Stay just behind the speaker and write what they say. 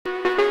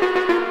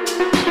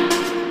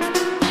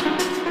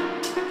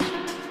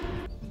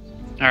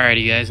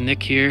Alrighty guys,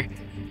 Nick here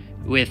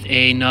with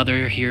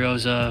another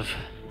Heroes of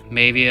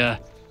Mavia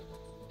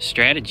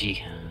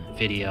strategy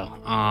video.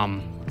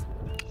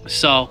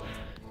 So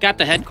got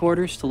the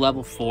headquarters to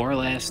level 4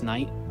 last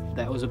night.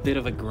 That was a bit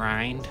of a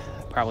grind.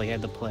 Probably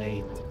had to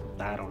play,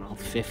 I don't know,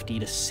 50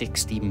 to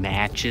 60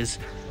 matches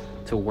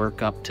to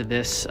work up to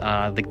this.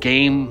 The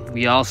game,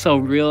 we also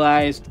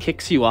realized,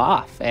 kicks you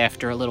off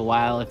after a little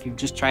while if you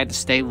just tried to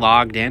stay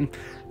logged in.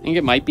 I think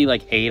it might be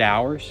like 8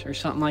 hours or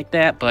something like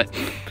that, but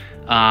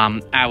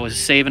I was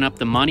saving up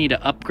the money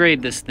to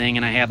upgrade this thing,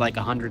 and I had like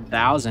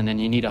 100,000,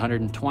 and you need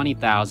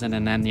 120,000,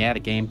 and then yeah, the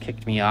game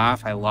kicked me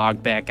off. I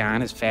logged back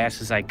on as fast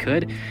as I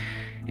could,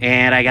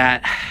 and I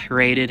got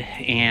raided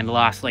and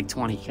lost like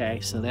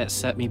 20k, so that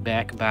set me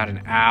back about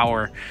an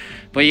hour.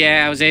 But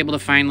yeah, I was able to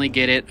finally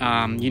get it.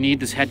 You need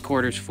this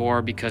headquarters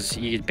for, because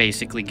you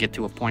basically get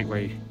to a point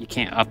where you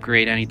can't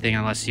upgrade anything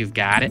unless you've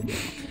got it.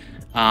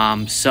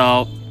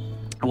 So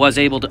I was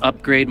able to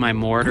upgrade my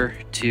mortar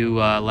to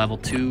level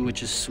 2,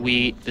 which is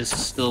sweet. This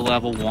is still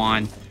level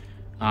 1.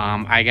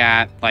 I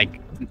got like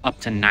up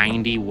to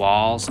 90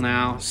 walls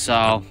now,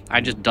 so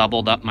I just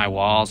doubled up my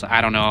walls.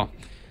 I don't know,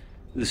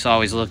 this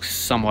always looks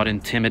somewhat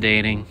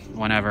intimidating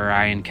whenever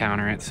I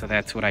encounter it, so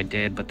that's what I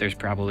did, but there's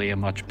probably a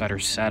much better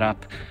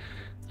setup.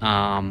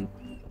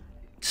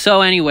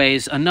 So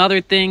anyways,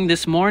 another thing,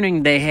 this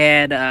morning they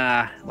had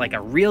like a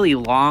really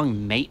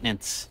long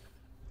maintenance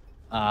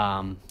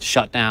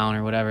shutdown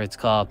or whatever it's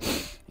called.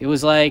 It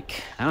was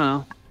like, I don't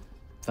know,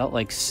 felt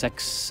like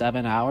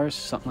 6-7 hours,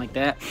 something like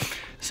that.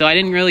 So I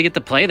didn't really get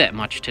to play that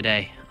much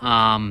today,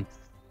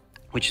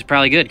 which is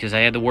probably good because I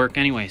had to work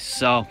anyways.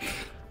 So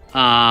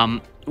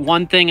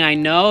one thing I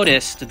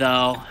noticed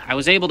though, I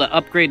was able to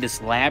upgrade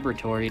this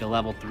laboratory to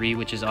level 3,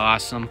 which is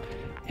awesome,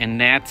 and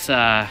that's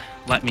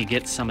let me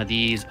get some of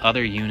these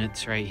other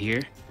units right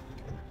here,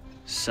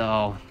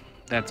 so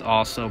that's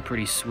also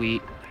pretty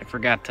sweet. I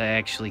forgot to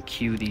actually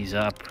queue these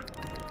up,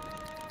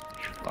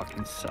 which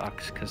fucking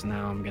sucks, because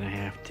now I'm gonna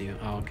have to.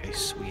 Oh, okay,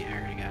 sweet, I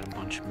already got a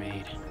bunch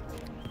made.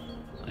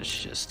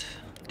 Let's just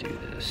do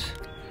this.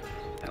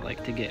 I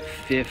like to get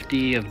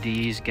 50 of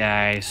these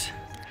guys.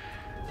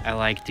 I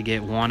like to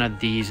get one of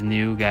these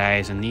new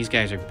guys, and these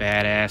guys are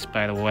badass,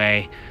 by the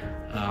way.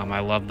 I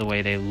love the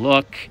way they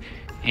look,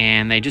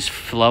 and they just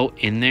float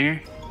in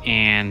there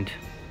and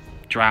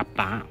drop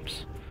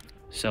bombs.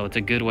 So it's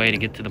a good way to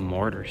get to the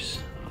mortars.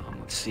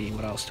 Let's see,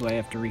 what else do I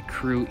have to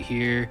recruit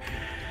here?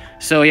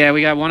 So yeah,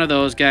 we got one of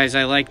those guys.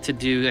 I like to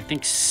do, I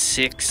think,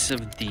 6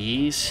 of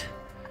these.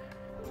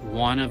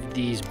 One of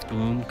these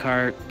boom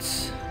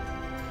carts.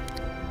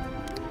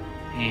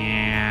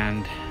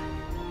 And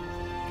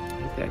I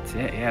think that's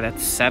it. Yeah,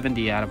 that's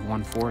 70 out of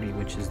 140,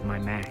 which is my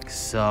max.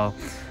 So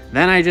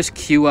then I just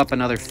queue up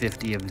another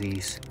 50 of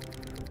these,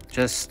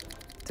 just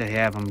to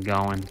have them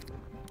going,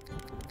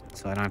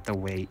 so I don't have to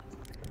wait.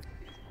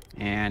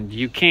 And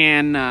you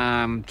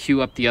can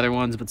queue up the other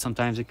ones, but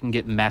sometimes it can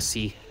get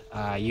messy.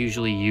 I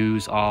usually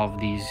use all of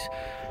these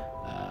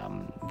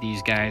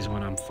guys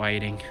when I'm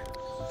fighting,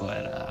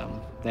 but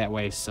that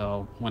way,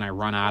 so when I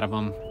run out of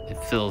them, it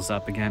fills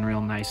up again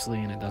real nicely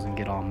and it doesn't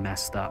get all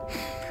messed up.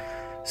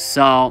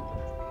 So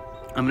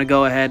I'm gonna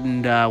go ahead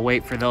and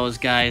wait for those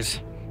guys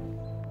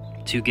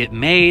to get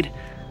made.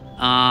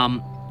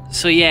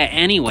 So yeah,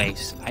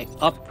 anyways, I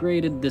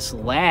upgraded this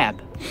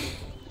lab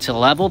to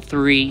level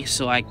 3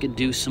 so I could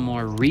do some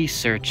more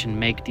research and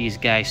make these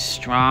guys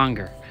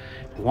stronger.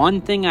 One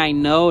thing I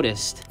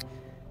noticed,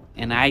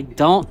 and I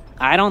don't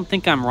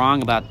think I'm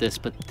wrong about this,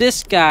 but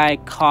this guy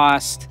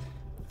cost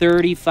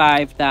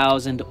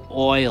 35,000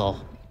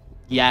 oil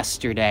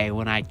yesterday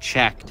when I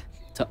checked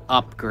to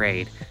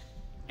upgrade.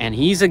 And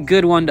he's a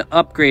good one to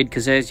upgrade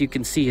because, as you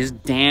can see, his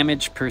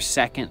damage per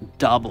second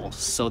doubles.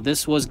 So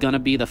this was going to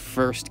be the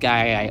first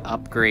guy I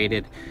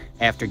upgraded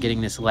after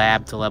getting this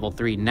lab to level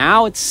 3.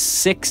 Now it's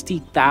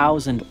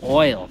 60,000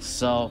 oil.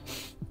 So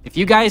if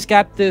you guys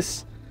got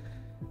this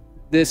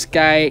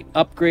guy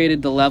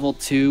upgraded to level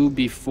 2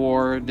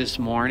 before this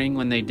morning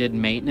when they did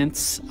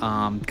maintenance,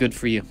 good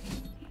for you,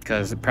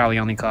 because it probably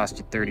only cost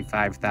you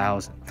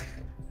 35,000.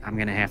 I'm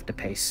going to have to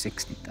pay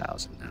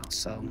 60,000 now.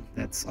 So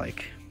that's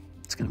like,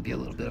 it's going to be a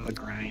little bit of a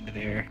grind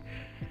there,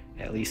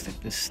 at least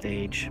at this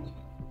stage.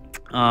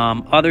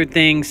 Other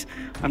things,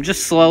 I'm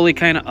just slowly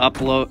kind of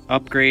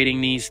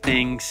upgrading these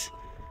things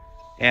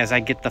as I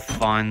get the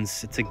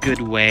funds. It's a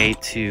good way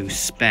to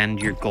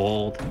spend your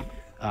gold,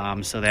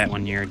 so that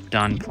when you're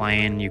done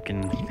playing, you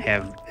can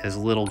have as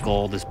little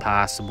gold as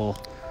possible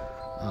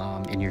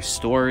in your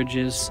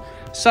storages,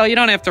 so you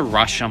don't have to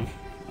rush them.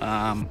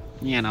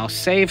 You know,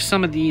 save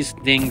some of these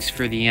things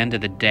for the end of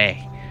the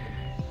day,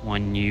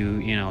 when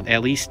you know,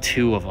 at least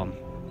 2 of them,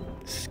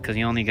 because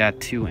you only got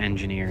 2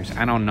 engineers.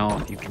 I don't know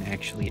if you can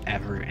actually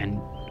ever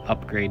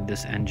upgrade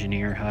this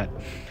engineer hut.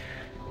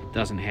 It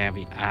doesn't have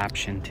the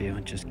option to.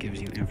 It just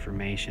gives you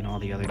information. All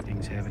the other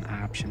things have an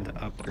option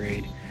to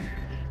upgrade.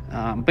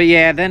 But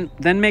yeah,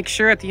 then make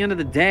sure at the end of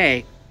the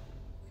day,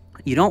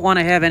 you don't want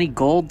to have any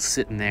gold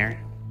sitting there.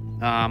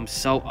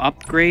 So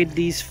upgrade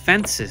these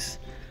fences.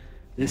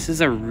 This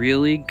is a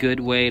really good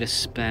way to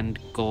spend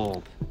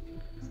gold.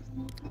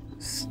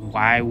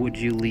 Why would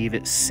you leave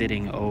it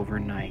sitting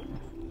overnight?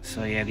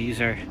 So yeah,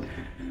 these are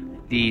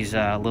these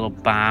little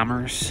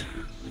bombers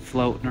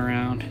floating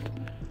around.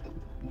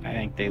 I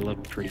think they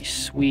look pretty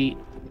sweet.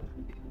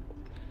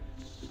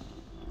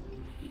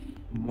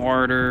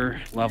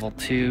 Mortar level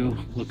 2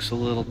 looks a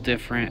little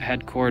different.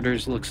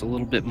 Headquarters looks a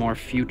little bit more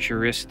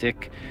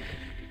futuristic.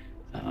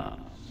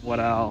 What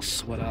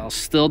else? What else?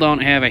 Still don't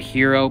have a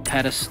hero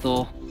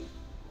pedestal.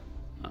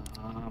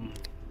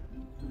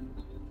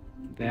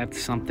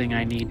 That's something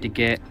I need to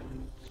get,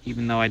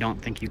 even though I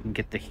don't think you can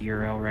get the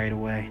hero right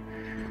away.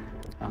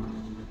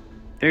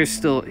 There's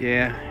still,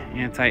 yeah,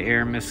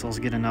 anti-air missiles.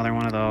 Get another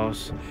one of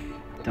those.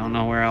 Don't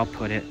know where I'll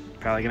put it.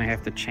 Probably gonna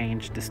have to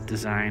change this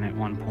design at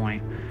one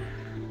point.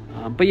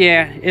 But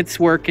yeah, it's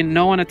working.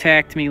 No one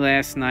attacked me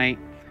last night.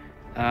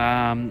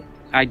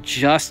 I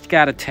just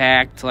got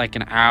attacked like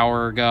an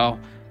hour ago.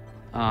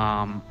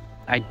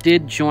 I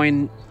did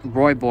join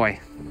Roy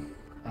Boy,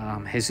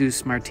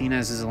 Jesus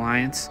Martinez's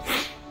alliance.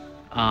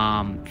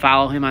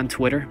 Follow him on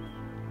Twitter.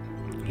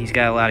 He's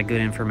got a lot of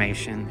good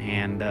information,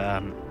 and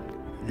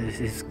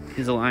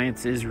his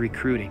alliance is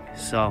recruiting.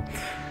 So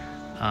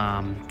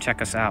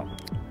check us out.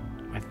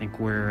 I think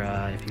we're,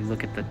 if you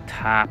look at the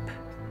top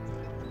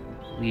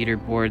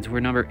leaderboards, we're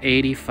number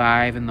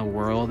 85 in the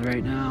world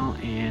right now,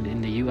 and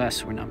in the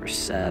US we're number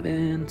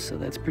 7, so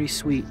that's pretty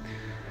sweet.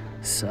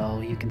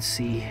 So you can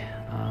see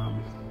a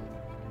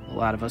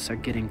lot of us are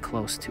getting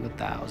close to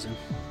 1,000,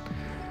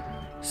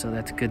 so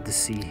that's good to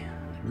see.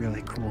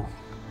 Really cool.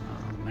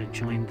 I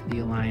joined the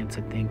alliance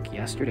I think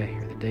yesterday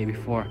or the day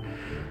before,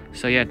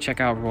 so yeah, check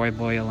out Roy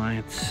Boy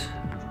Alliance.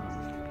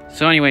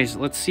 So anyways,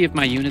 let's see if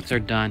my units are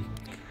done.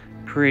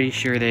 Pretty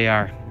sure they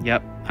are.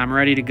 Yep, I'm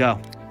ready to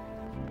go.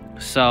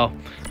 So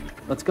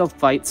let's go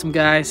fight some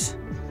guys.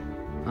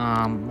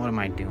 What am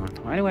I doing?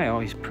 Why do I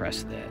always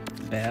press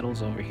that?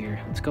 Battles over here.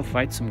 Let's go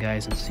fight some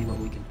guys and see what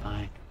we can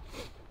find.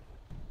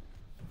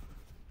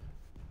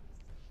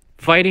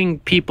 Fighting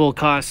people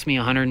costs me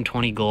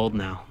 120 gold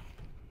now,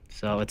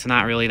 so it's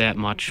not really that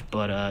much,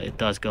 but it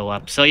does go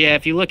up. So yeah,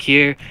 if you look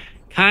here,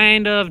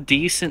 kind of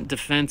decent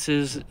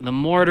defenses. The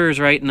mortar's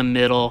right in the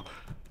middle.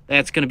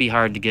 That's going to be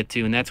hard to get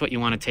to, and that's what you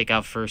want to take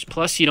out first.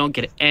 Plus, you don't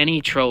get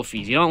any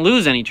trophies. You don't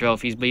lose any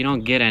trophies, but you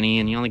don't get any,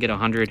 and you only get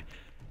 100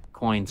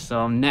 coins. So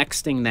I'm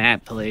nexting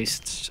that place.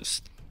 It's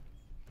just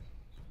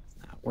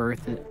not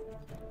worth it.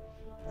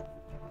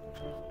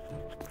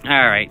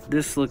 All right,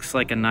 this looks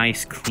like a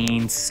nice,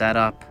 clean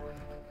setup.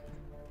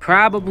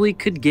 Probably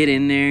could get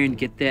in there and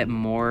get that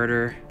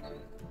mortar.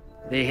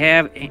 They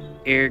have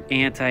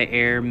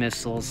anti-air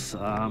missiles,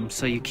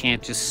 so you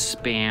can't just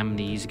spam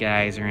these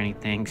guys or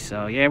anything.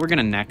 So yeah, we're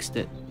gonna next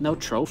it. No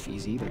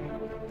trophies either.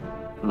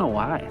 I don't know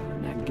why.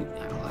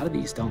 A lot of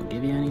these don't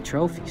give you any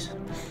trophies.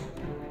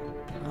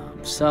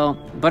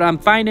 But I'm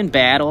finding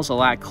battles a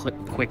lot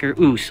quicker.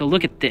 Ooh, so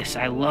look at this.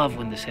 I love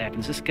when this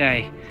happens. This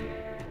guy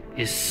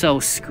is so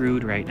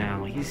screwed right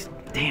now. He's,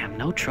 damn,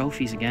 no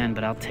trophies again,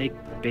 but I'll take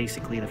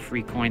basically the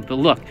free coins. But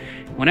look,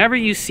 whenever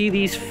you see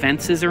these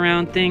fences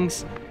around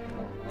things,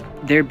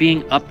 they're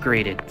being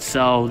upgraded,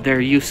 so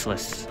they're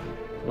useless.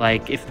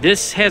 Like, if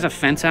this has a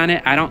fence on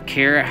it, I don't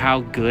care how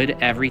good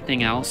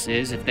everything else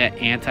is. If that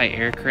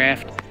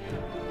anti-aircraft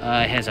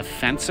has a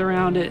fence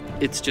around it,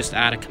 it's just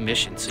out of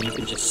commission. So you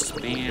can just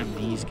spam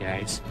these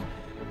guys.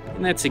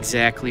 And that's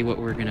exactly what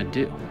we're gonna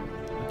do.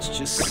 Let's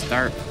just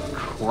start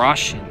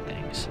crushing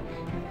things.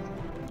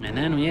 And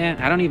then, yeah,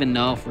 I don't even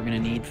know if we're gonna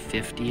need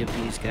 50 of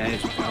these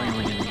guys. We're probably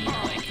only gonna need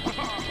like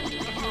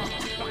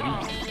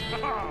 20.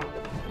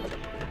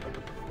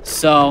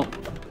 So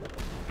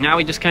now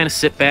we just kind of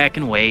sit back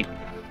and wait.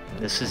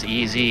 This is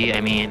easy.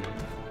 I mean,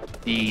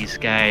 these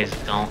guys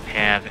don't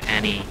have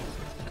any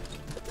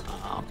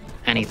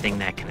anything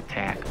that can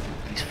attack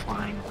these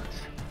flying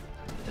ones.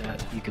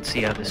 You can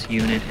see how this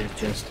unit is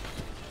just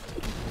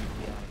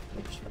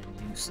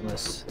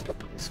useless.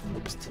 This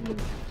one's too.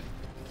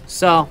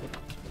 So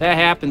that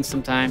happens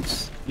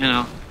sometimes. You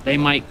know, they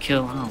might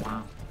kill. Oh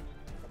wow.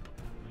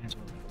 Might as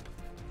well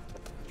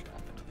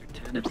drop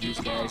another 10 of these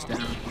guys down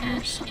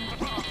here so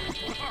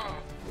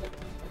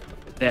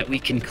that we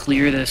can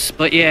clear this.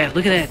 But yeah,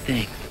 look at that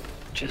thing.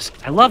 Just,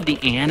 I love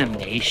the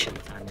animations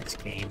on this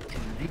game too.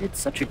 They did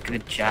such a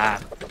good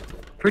job.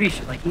 Pretty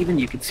sure, like, even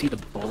you can see the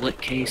bullet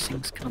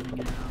casings coming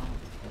out.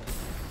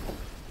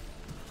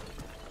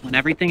 When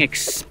everything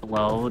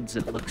explodes,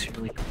 it looks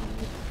really cool.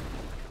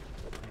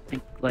 I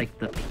think like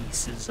the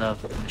pieces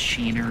of the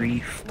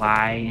machinery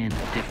fly in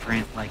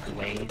different like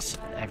ways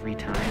every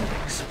time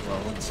it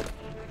explodes.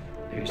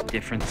 There's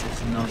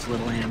differences in those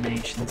little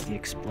animations. The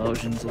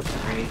explosions look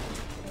great.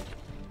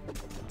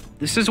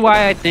 This is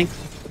why I think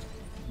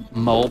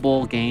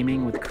mobile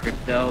gaming with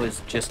crypto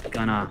is just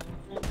gonna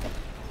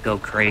go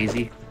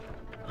crazy.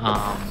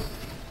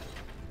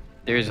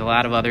 There's a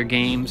lot of other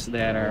games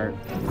that are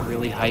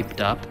really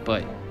hyped up,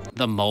 but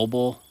the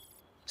mobile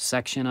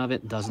section of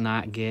it does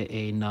not get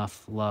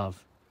enough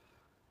love.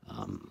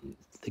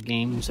 The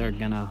games are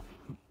gonna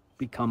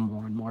become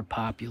more and more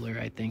popular,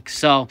 I think.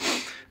 So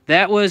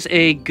that was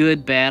a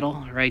good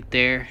battle right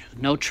there.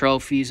 No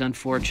trophies,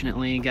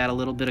 unfortunately. Got a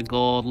little bit of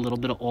gold, a little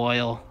bit of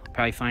oil.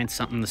 Probably find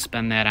something to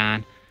spend that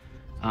on.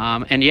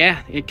 And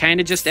yeah, it kind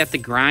of just at the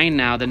grind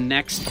now. The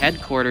next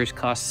headquarters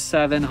costs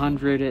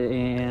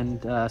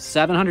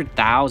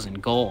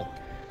 700,000 gold.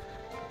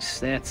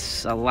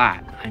 That's a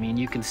lot. I mean,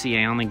 you can see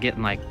I only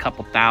getting like a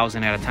couple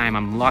thousand at a time.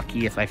 I'm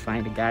lucky if I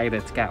find a guy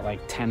that's got like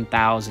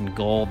 10,000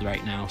 gold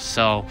right now.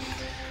 So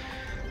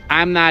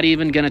I'm not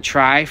even gonna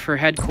try for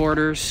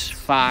headquarters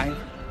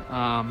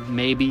 5,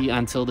 maybe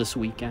until this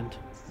weekend.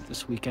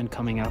 This weekend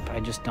coming up,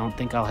 I just don't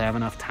think I'll have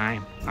enough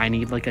time. I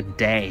need like a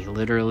day,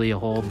 literally a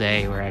whole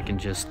day, where I can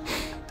just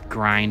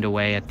grind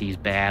away at these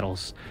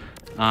battles.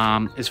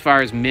 As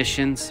far as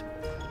missions,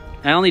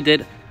 I only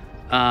did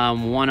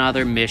one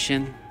other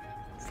mission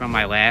from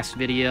my last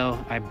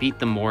video. I beat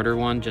the mortar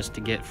one just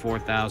to get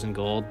 4,000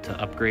 gold to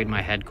upgrade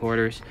my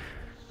headquarters.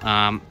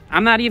 I'm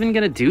not even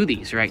gonna do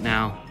these right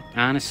now,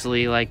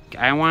 honestly. Like,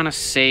 I want to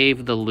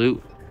save the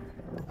loot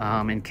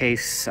in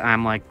case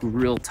I'm like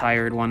real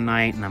tired one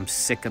night and I'm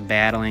sick of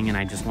battling and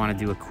I just want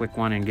to do a quick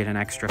one and get an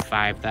extra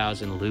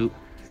 5,000 loot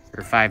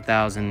or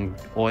 5,000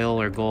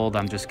 oil or gold.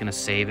 I'm just gonna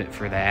save it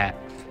for that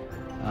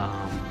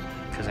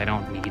because I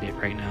don't need it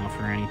right now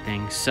for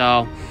anything.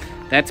 So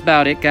that's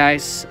about it,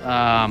 guys.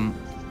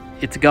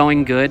 It's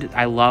going good.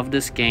 I love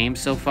this game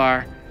so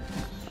far.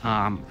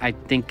 I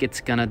think it's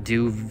gonna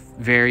do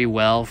very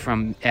well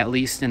from at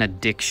least an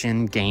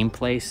addiction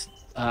gameplay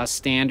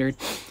standard.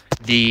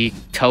 The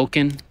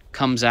token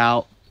comes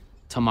out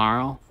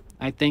tomorrow,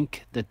 I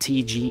think. The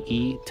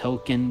TGE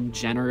token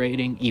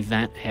generating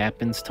event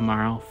happens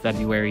tomorrow,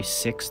 February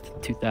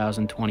 6th,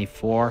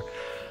 2024.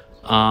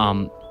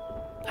 How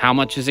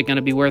much is it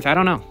gonna be worth? I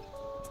don't know.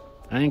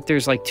 I think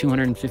there's like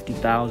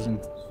 250,000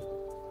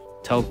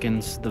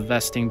 tokens. The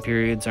vesting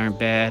periods aren't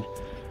bad.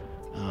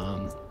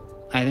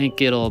 I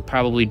think it'll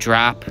probably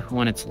drop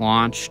when it's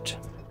launched.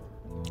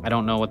 I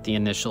don't know what the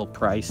initial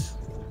price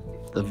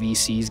the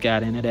VCs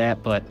got in it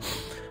at, but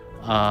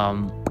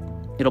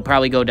it'll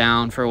probably go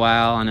down for a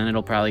while and then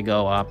it'll probably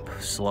go up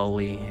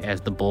slowly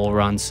as the bull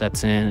run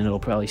sets in, and it'll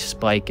probably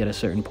spike at a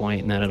certain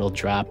point and then it'll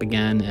drop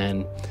again,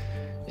 and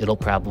it'll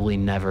probably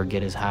never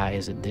get as high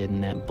as it did in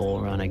that bull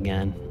run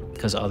again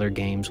because other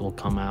games will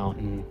come out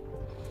and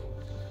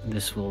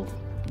this will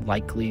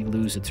likely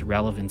lose its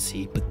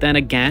relevancy. But then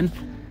again,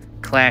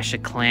 Clash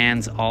of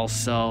Clans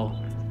has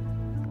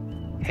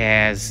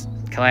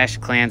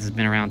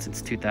been around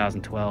since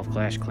 2012.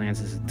 Clash of Clans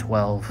is a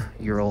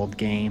 12-year-old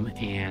game,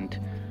 and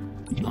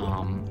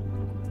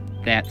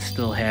that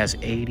still has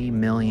 80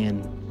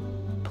 million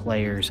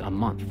players a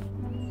month,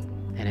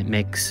 and it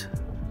makes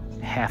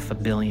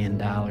 $500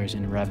 million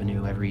in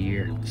revenue every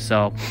year.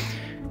 So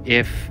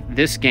if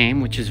this game,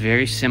 which is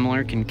very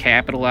similar, can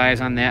capitalize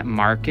on that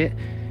market,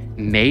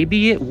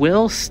 maybe it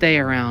will stay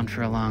around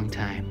for a long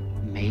time.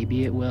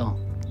 Maybe it will.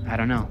 I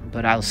don't know.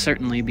 But I'll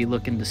certainly be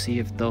looking to see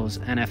if those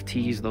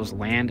NFTs, those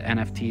land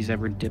NFTs,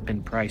 ever dip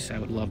in price. I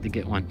would love to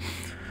get one.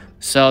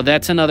 So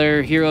that's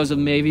another Heroes of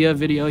Mavia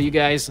video. You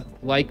guys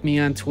like me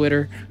on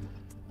Twitter.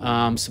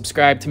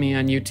 Subscribe to me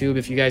on YouTube.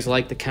 If you guys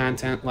like the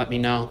content, let me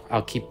know.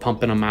 I'll keep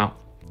pumping them out.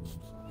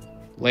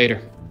 Later.